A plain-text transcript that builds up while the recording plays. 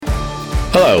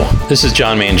Hello, this is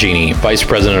John Mangini, Vice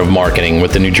President of Marketing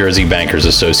with the New Jersey Bankers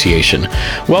Association.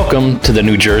 Welcome to the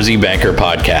New Jersey Banker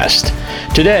Podcast.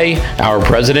 Today, our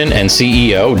President and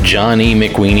CEO, John E.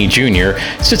 McWeeny Jr.,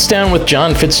 sits down with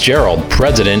John Fitzgerald,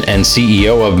 President and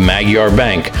CEO of Magyar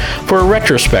Bank, for a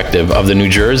retrospective of the New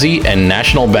Jersey and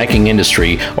national banking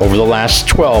industry over the last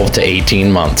 12 to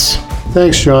 18 months.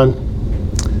 Thanks, John.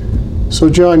 So,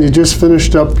 John, you just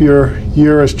finished up your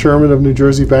year as Chairman of New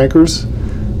Jersey Bankers.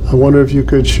 I wonder if you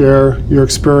could share your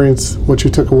experience, what you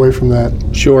took away from that.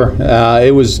 Sure.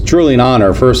 It was truly an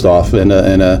honor, first off, and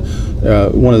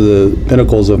one of the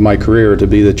pinnacles of my career to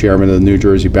be the chairman of the New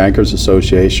Jersey Bankers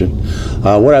Association.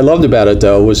 What I loved about it,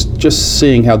 though, was just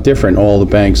seeing how different all the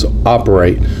banks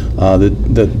operate,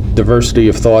 the diversity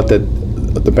of thought that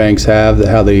the banks have,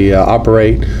 how they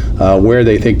operate, where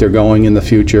they think they're going in the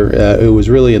future. It was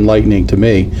really enlightening to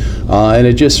me, and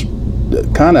it just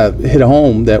kind of hit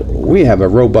home that we have a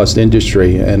robust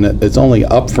industry and it's only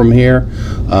up from here.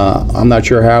 I'm not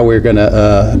sure how we're going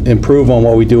to improve on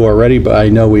what we do already, but I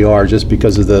know we are, just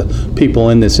because of the people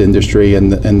in this industry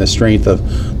and the strength of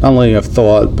not only of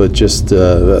thought but just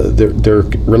their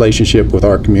relationship with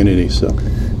our community. So.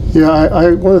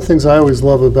 Yeah, one of the things I always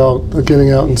love about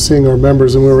getting out and seeing our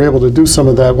members, and we were able to do some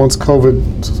of that once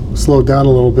COVID slowed down a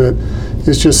little bit,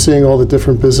 is just seeing all the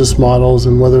different business models,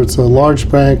 and whether it's a large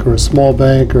bank or a small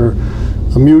bank or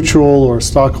a mutual or a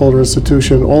stockholder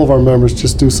institution, all of our members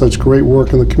just do such great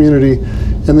work in the community,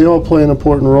 and they all play an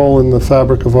important role in the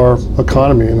fabric of our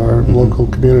economy and our local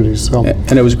communities. So,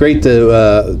 and it was great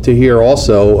to hear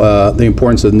also the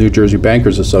importance of the New Jersey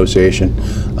Bankers Association.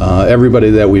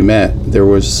 Everybody that we met, there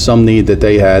was some need that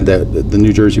they had that the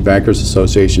New Jersey Bankers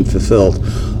Association fulfilled.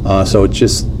 So it's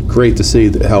just great to see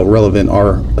how relevant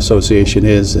our association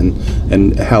is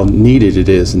and how needed it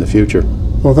is in the future.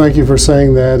 Well, thank you for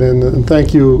saying that, and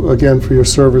thank you again for your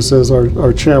service as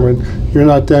our chairman. You're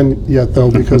not done yet,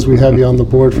 though, because we have you on the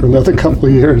board for another couple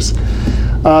of years.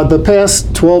 The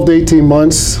past 12 to 18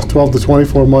 months, 12 to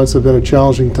 24 months have been a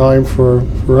challenging time for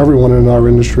everyone in our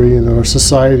industry and in our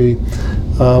society.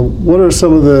 What are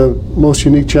some of the most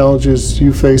unique challenges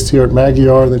you faced here at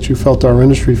Magyar that you felt our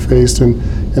industry faced, and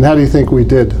how do you think we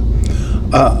did?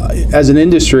 As an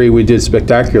industry, we did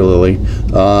spectacularly.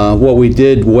 What we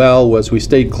did well was we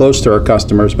stayed close to our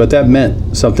customers, but that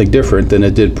meant something different than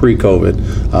it did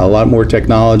pre-COVID. A lot more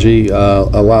technology, a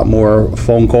lot more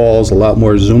phone calls, a lot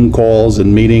more Zoom calls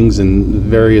and meetings and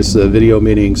various video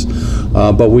meetings.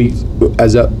 But we,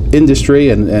 as an industry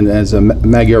and as a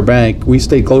Magyar Bank, we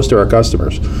stayed close to our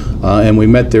customers, and we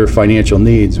met their financial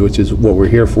needs, which is what we're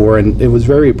here for, and it was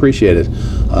very appreciated.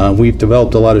 We've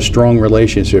developed a lot of strong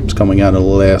relationships coming out of the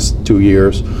last 2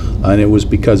 years, and it was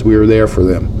because we were there for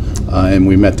them, and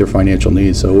we met their financial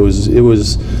needs. So it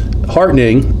was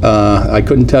heartening. I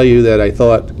couldn't tell you that I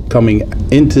thought coming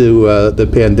into the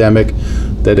pandemic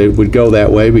that it would go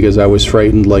that way, because I was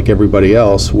frightened like everybody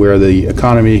else where the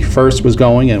economy first was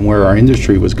going and where our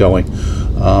industry was going.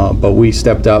 But we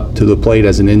stepped up to the plate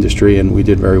as an industry, and we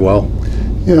did very well.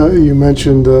 Yeah, you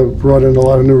mentioned brought in a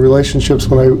lot of new relationships.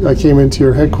 When I came into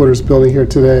your headquarters building here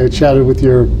today, I chatted with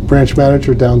your branch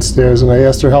manager downstairs, and I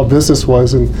asked her how business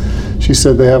was, and she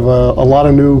said they have a lot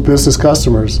of new business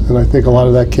customers, and I think a lot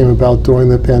of that came about during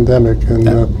the pandemic. And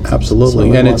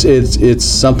absolutely, and it's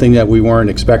something that we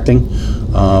weren't expecting,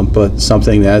 but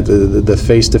something that the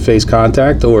face-to-face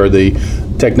contact or the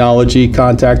technology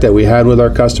contact that we had with our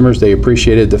customers, they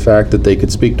appreciated the fact that they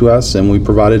could speak to us, and we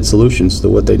provided solutions to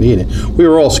what they needed. We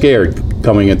were all scared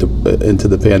coming into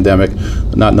the pandemic,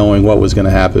 not knowing what was going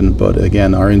to happen, but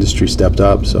again, our industry stepped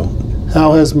up. So,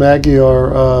 how has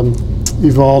Magyar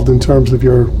evolved in terms of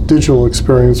your digital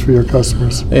experience for your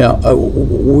customers? Yeah,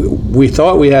 we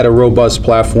thought we had a robust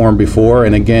platform before,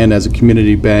 and again, as a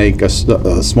community bank, a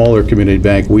smaller community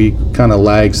bank, we kind of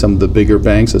lag some of the bigger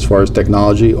banks as far as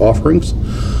technology offerings.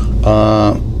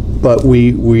 But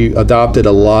we adopted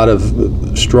a lot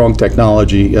of strong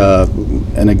technology,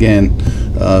 and again,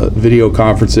 video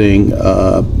conferencing,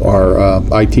 our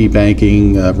IT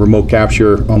banking, remote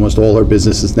capture. Almost all our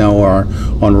businesses now are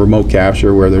on remote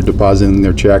capture, where they're depositing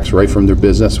their checks right from their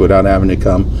business without having to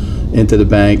come into the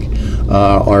bank.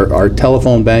 Our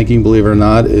telephone banking, believe it or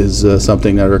not, is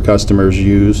something that our customers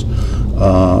use.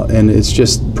 And it's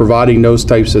just providing those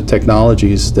types of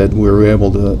technologies that we were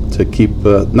able to keep,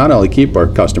 not only keep our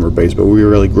customer base, but we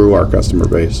really grew our customer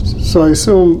base. So I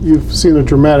assume you've seen a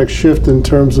dramatic shift in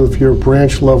terms of your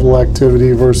branch level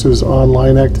activity versus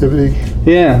online activity?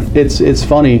 Yeah, it's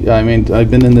funny. I mean, I've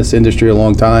been in this industry a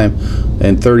long time,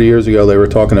 and 30 years ago they were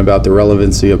talking about the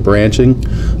relevancy of branching.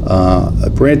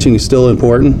 Branching banking's still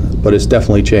important, but it's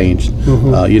definitely changed.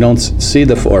 Mm-hmm. You don't see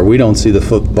we don't see the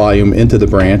foot volume into the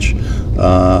branch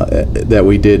that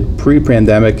we did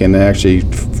pre-pandemic, and actually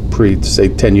say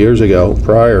 10 years ago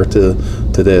prior to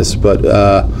this. But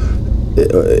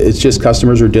it's just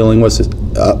customers are dealing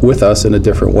with us in a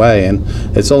different way, and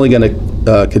it's only going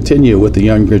to continue with the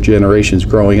younger generations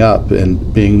growing up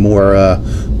and being more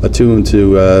attuned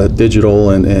to digital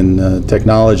and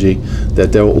technology,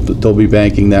 that they'll be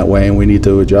banking that way, and we need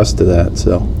to adjust to that.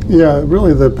 So yeah,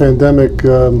 really the pandemic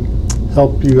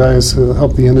help you guys,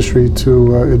 help the industry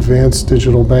to advance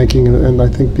digital banking and I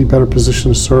think be better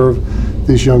positioned to serve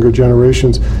these younger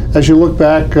generations. As you look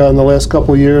back in the last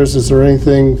couple of years, is there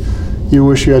anything you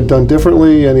wish you had done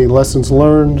differently? Any lessons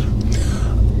learned?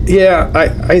 Yeah,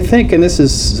 I think, and this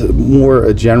is more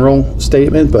a general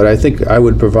statement, but I think I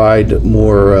would provide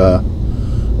more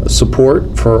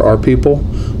support for our people.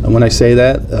 And when I say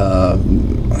that,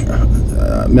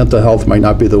 mental health might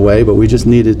not be the way, but we just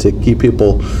needed to keep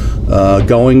people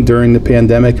going during the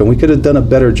pandemic, and we could have done a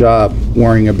better job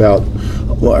worrying about,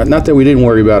 well, not that we didn't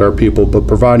worry about our people, but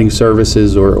providing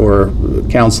services or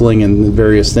counseling and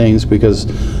various things, because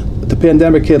the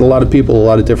pandemic hit a lot of people a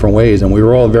lot of different ways, and we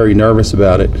were all very nervous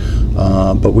about it,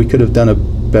 but we could have done a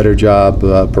better job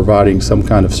providing some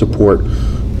kind of support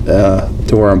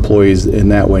to our employees in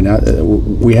that way.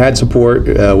 We had support,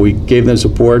 we gave them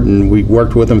support, and we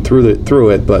worked with them through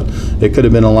it, but it could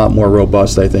have been a lot more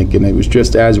robust, I think. And it was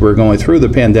just as we're going through the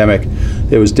pandemic,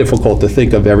 it was difficult to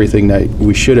think of everything that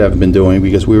we should have been doing,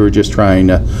 because we were just trying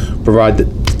to provide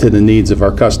to the needs of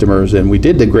our customers, and we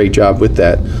did a great job with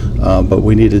that, but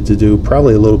we needed to do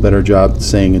probably a little better job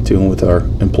staying in tune with our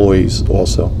employees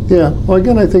also. Yeah, well,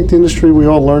 again, I think the industry, we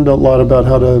all learned a lot about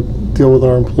how to deal with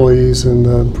our employees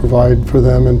and provide for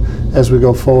them, and as we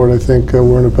go forward, I think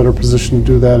we're in a better position to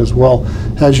do that as well.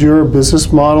 Has your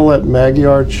business model at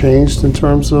Magyar changed in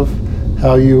terms of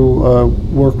how you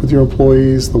work with your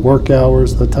employees, the work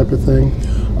hours, that type of thing?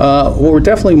 Well, we're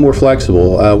definitely more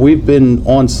flexible. We've been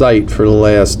on site for the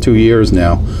last 2 years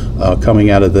now, coming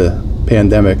out of the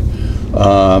pandemic.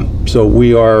 So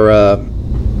we're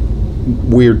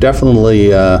definitely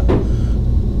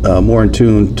more in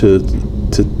tune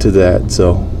to that.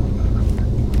 So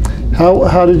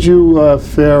how did you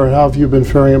fare, and how have you been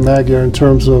faring at Magyar in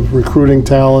terms of recruiting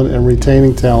talent and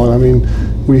retaining talent? I mean,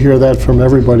 we hear that from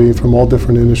everybody from all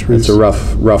different industries. It's a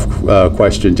rough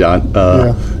question, John.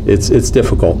 Yeah. It's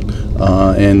difficult,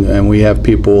 and we have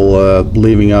people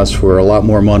leaving us for a lot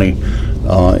more money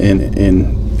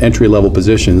in entry-level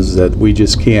positions that we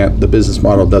just can't. The business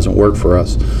model doesn't work for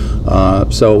us.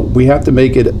 So we have to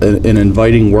make it an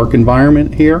inviting work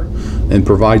environment here and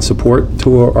provide support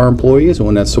to our employees. And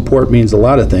when that support means a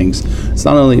lot of things, it's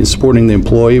not only supporting the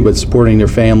employee, but supporting their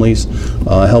families,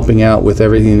 helping out with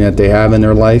everything that they have in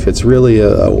their life. It's really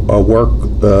a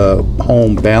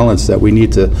work-home balance that we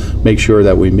need to make sure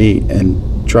that we meet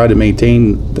and try to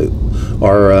maintain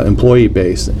our employee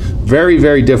base. Very,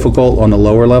 very difficult on the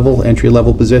lower level,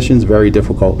 entry-level positions, very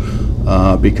difficult.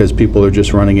 Because people are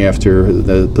just running after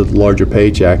the larger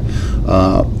paycheck.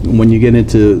 When you get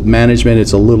into management,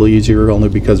 it's a little easier, only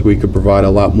because we could provide a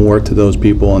lot more to those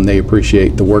people, and they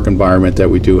appreciate the work environment that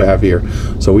we do have here.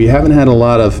 So we haven't had a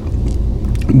lot of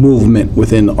movement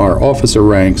within our officer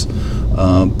ranks,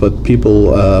 but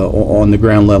people on the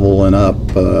ground level and up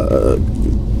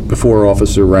before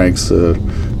officer ranks,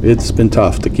 it's been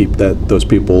tough to keep those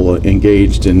people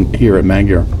engaged here at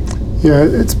Magyar. Yeah,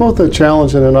 it's both a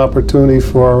challenge and an opportunity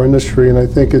for our industry, and I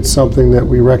think it's something that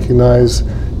we recognize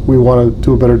we want to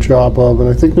do a better job of. And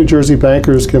I think New Jersey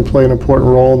bankers can play an important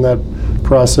role in that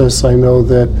process. I know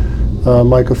that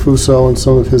Mike Afuso, in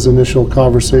some of his initial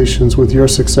conversations with your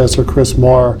successor, Chris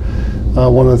Marr,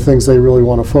 one of the things they really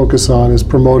want to focus on is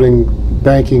promoting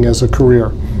banking as a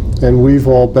career. And we've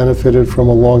all benefited from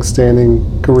a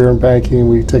long-standing career in banking.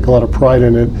 We take a lot of pride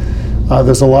in it.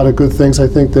 There's a lot of good things I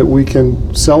think that we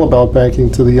can sell about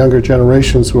banking to the younger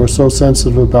generations who are so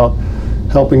sensitive about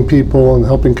helping people and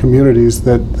helping communities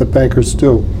that bankers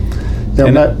do.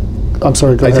 You know, I'm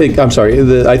sorry, go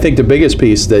ahead. I think the biggest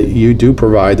piece that you do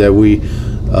provide that we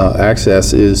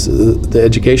access is the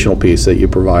educational piece that you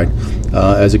provide.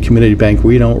 As a community bank,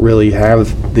 we don't really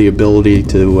have the ability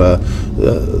to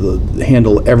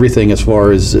handle everything as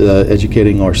far as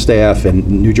educating our staff, and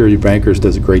New Jersey Bankers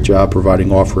does a great job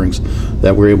providing offerings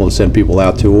that we're able to send people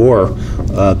out to, or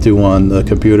do on the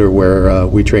computer where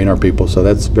we train our people. So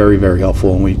that's very, very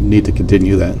helpful, and we need to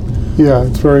continue that. Yeah,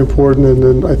 it's very important,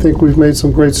 and I think we've made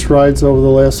some great strides over the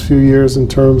last few years in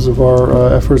terms of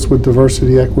our efforts with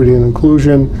diversity, equity, and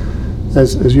inclusion.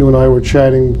 as you and I were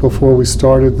chatting before we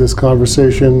started this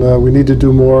conversation, we need to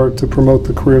do more to promote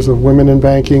the careers of women in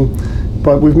banking.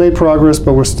 But we've made progress,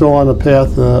 but we're still on a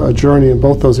path, a journey in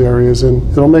both those areas, and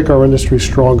it'll make our industry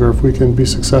stronger if we can be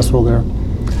successful there.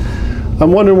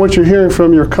 I'm wondering what you're hearing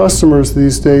from your customers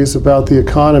these days about the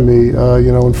economy.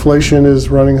 Inflation is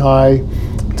running high,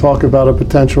 talk about a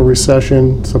potential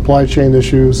recession, supply chain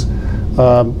issues.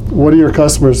 What are your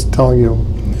customers telling you?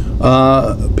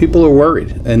 People are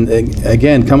worried. And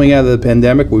again, coming out of the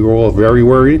pandemic, we were all very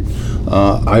worried.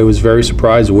 I was very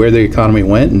surprised where the economy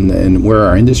went and where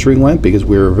our industry went, because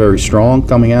we were very strong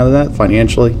coming out of that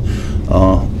financially,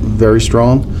 very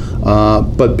strong.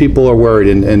 But people are worried,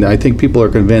 and I think people are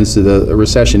convinced that a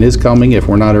recession is coming if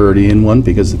we're not already in one,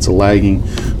 because it's a lagging.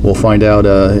 We'll find out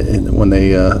when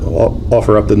they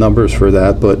offer up the numbers for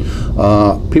that. But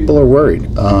people are worried,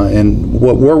 and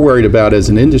what we're worried about as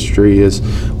an industry is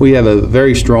we have a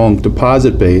very strong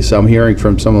deposit base. I'm hearing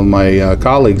from some of my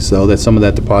colleagues, though, that some of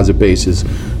that deposit base is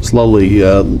slowly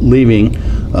leaving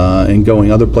and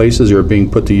going other places or being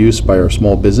put to use by our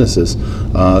small businesses.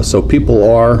 So people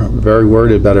are very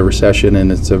worried about a recession,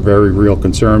 and it's a very real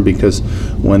concern, because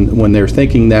when they're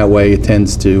thinking that way, it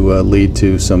tends to lead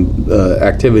to some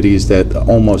activities that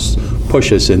almost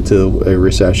push us into a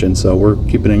recession. So we're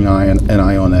keeping an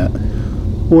eye on that.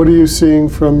 What are you seeing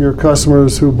from your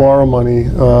customers who borrow money,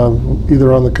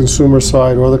 either on the consumer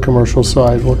side or the commercial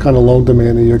side? What kind of loan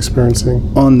demand are you experiencing?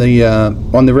 On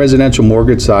the residential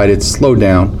mortgage side, it's slowed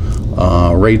down.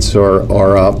 Rates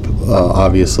are up,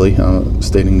 obviously,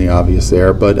 stating the obvious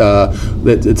there, but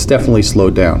it's definitely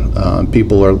slowed down.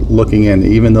 People are looking in,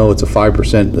 even though it's a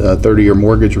 5% 30-year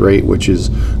mortgage rate, which is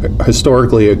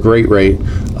historically a great rate,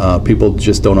 people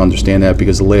just don't understand that,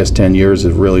 because the last 10 years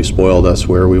have really spoiled us,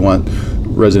 where we want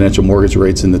residential mortgage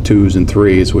rates in the 2s and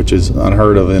 3s, which is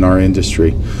unheard of in our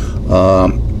industry.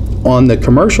 On the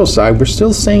commercial side, we're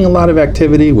still seeing a lot of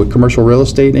activity with commercial real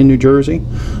estate in New Jersey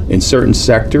in certain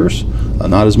sectors.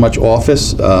 Not as much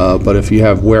office, but if you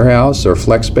have warehouse or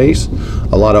flex space,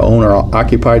 a lot of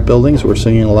owner-occupied buildings, we're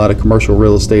seeing a lot of commercial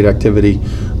real estate activity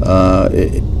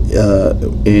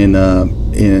in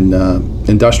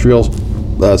industrial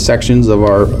sections of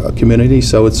our community.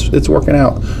 So it's working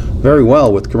out very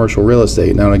well with commercial real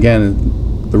estate. Now,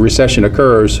 again, the recession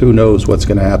occurs, who knows what's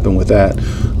going to happen with that.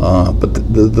 But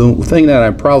the thing that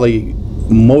I'm probably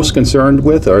most concerned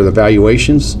with are the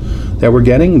valuations that we're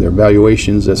getting. Their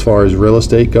valuations as far as real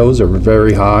estate goes are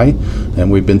very high,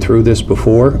 and we've been through this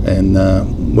before,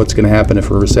 and what's going to happen if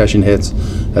a recession hits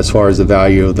as far as the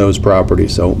value of those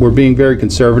properties. So we're being very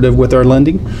conservative with our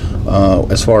lending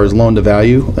as far as loan to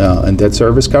value and debt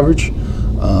service coverage.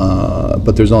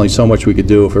 But there's only so much we could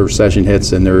do if a recession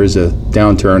hits and there is a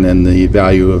downturn in the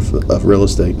value of real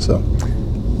estate. So,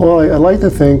 well, I'd like to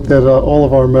think that all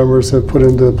of our members have put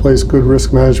into place good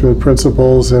risk management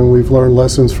principles, and we've learned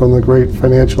lessons from the great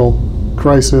financial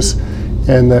crisis,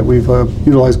 and that we've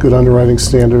utilized good underwriting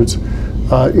standards.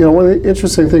 One of the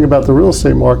interesting thing about the real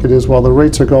estate market is, while the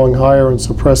rates are going higher and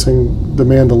suppressing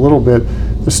demand a little bit,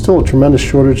 there's still a tremendous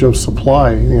shortage of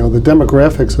supply. The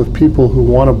demographics of people who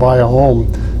want to buy a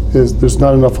home there's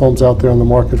not enough homes out there on the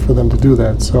market for them to do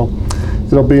that. So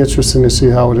it'll be interesting to see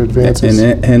how it advances.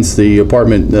 And hence the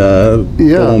apartment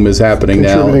boom is happening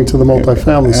now. Contributing to the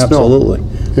multifamily still. Absolutely.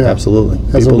 Yeah. Absolutely.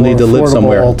 As people need to live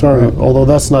somewhere. Alternative, although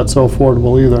that's not so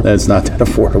affordable either. That's not that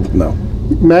affordable, no.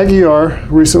 Magyar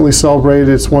recently celebrated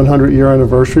its 100-year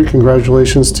anniversary.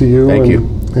 Congratulations to you. Thank you.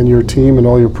 And your team and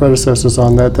all your predecessors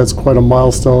on that. That's quite a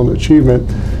milestone achievement.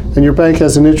 And your bank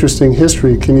has an interesting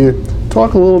history. Can you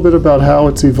talk a little bit about how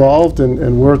it's evolved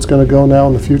and where it's going to go now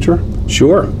in the future?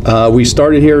 Sure. We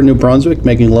started here in New Brunswick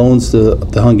making loans to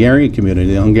the Hungarian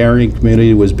community. The Hungarian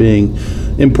community was being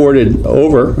imported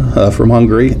over from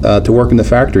Hungary to work in the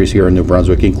factories here in New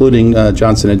Brunswick, including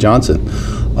Johnson & Johnson.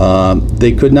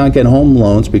 They could not get home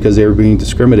loans because they were being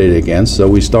discriminated against. So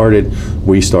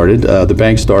the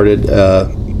bank started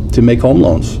to make home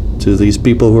loans to these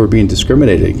people who are being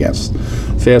discriminated against.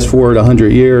 Fast forward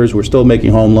 100 years, we're still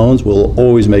making home loans. We'll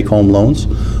always make home loans.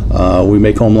 We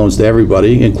make home loans to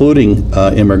everybody, including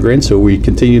immigrants, who we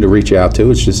continue to reach out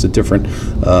to. It's just a different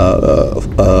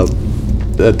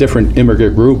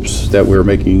immigrant groups that we're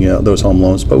making those home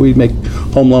loans. But we make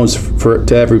home loans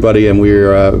to everybody, and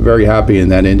we're very happy in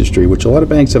that industry, which a lot of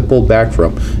banks have pulled back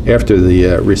from after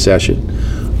the recession.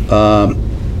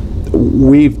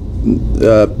 We've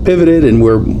pivoted, and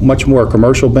we're much more a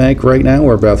commercial bank right now.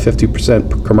 We're about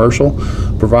 50% commercial,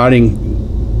 providing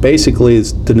basically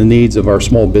to the needs of our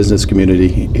small business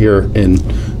community here in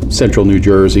central New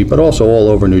Jersey, but also all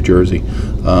over New Jersey.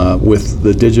 With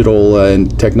the digital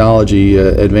and technology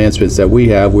advancements that we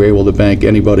have, we're able to bank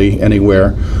anybody,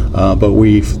 anywhere, but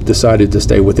we've decided to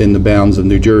stay within the bounds of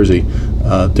New Jersey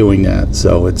doing that.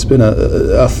 So it's been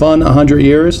a fun 100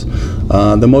 years.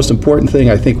 The most important thing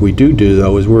I think we do,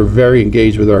 though, is we're very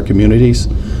engaged with our communities.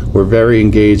 We're very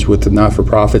engaged with the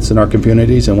not-for-profits in our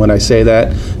communities, and when I say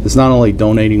that, it's not only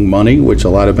donating money, which a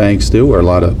lot of banks do, or a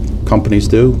lot of companies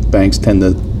do. Banks tend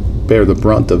to bear the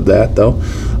brunt of that, though.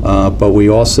 But we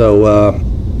also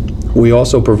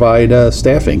provide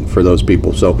staffing for those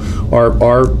people. So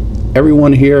our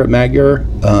everyone here at Magyar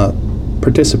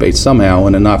participates somehow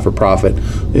in a not-for-profit,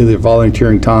 either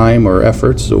volunteering time or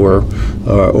efforts or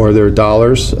their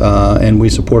dollars, and we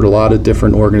support a lot of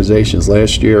different organizations.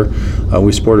 Last year,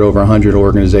 we supported over 100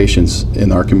 organizations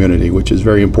in our community, which is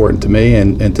very important to me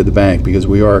and to the bank, because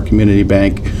we are a community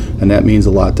bank, and that means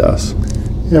a lot to us.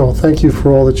 Yeah, well, thank you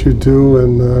for all that you do,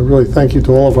 and really thank you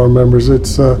to all of our members.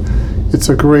 It's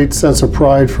a great sense of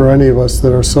pride for any of us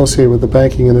that are associated with the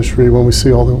banking industry when we see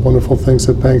all the wonderful things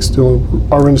that banks do.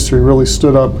 Our industry really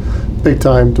stood up big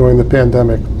time during the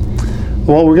pandemic.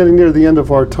 Well, we're getting near the end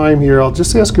of our time here. I'll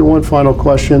just ask you one final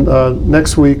question.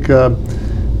 Next week,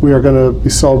 we are going to be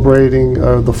celebrating,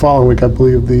 the following week, I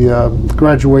believe, the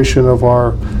graduation of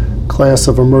our class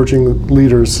of emerging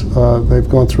leaders. They've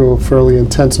gone through a fairly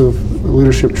intensive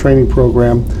leadership training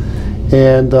program.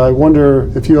 And I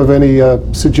wonder if you have any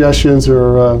suggestions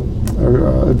or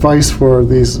advice for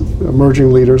these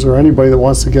emerging leaders or anybody that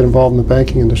wants to get involved in the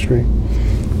banking industry.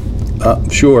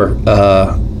 Sure.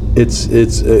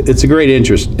 It's a great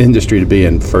industry to be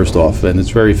in, first off, and it's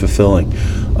very fulfilling.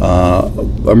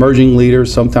 Emerging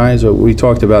leaders, sometimes we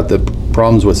talked about the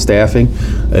problems with staffing.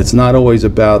 It's not always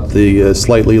about the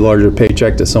slightly larger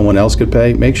paycheck that someone else could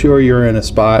pay. Make sure you're in a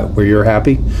spot where you're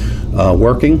happy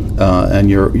working, and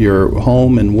your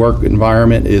home and work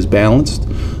environment is balanced.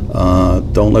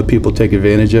 Don't let people take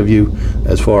advantage of you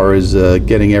as far as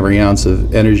getting every ounce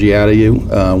of energy out of you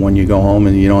when you go home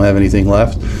and you don't have anything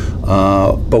left.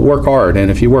 But work hard, and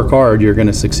if you work hard, you're going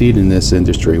to succeed in this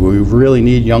industry. We really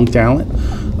need young talent.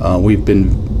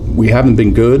 We haven't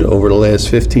been good over the last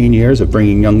 15 years of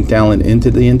bringing young talent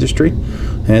into the industry.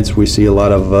 Hence, we see a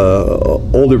lot of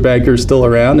older bankers still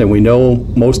around, and we know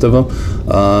most of them.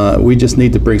 We just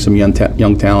need to bring some young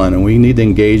talent, and we need to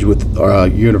engage with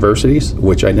universities,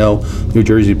 which I know New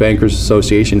Jersey Bankers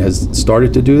Association has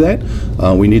started to do that.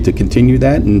 We need to continue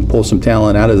that and pull some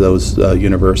talent out of those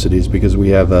universities, because we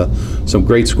have some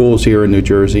great schools here in New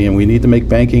Jersey, and we need to make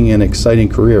banking an exciting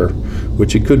career,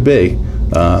 which it could be.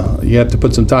 You have to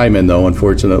put some time in, though,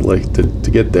 unfortunately, to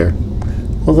get there.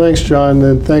 Well, thanks, John,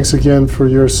 and thanks again for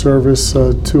your service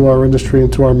to our industry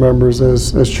and to our members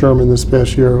as chairman this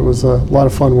past year. It was a lot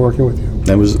of fun working with you.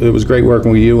 It was great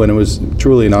working with you, and it was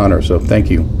truly an honor, so thank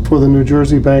you. For the New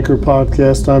Jersey Banker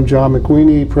Podcast, I'm John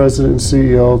McWeeny, President and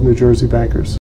CEO of New Jersey Bankers.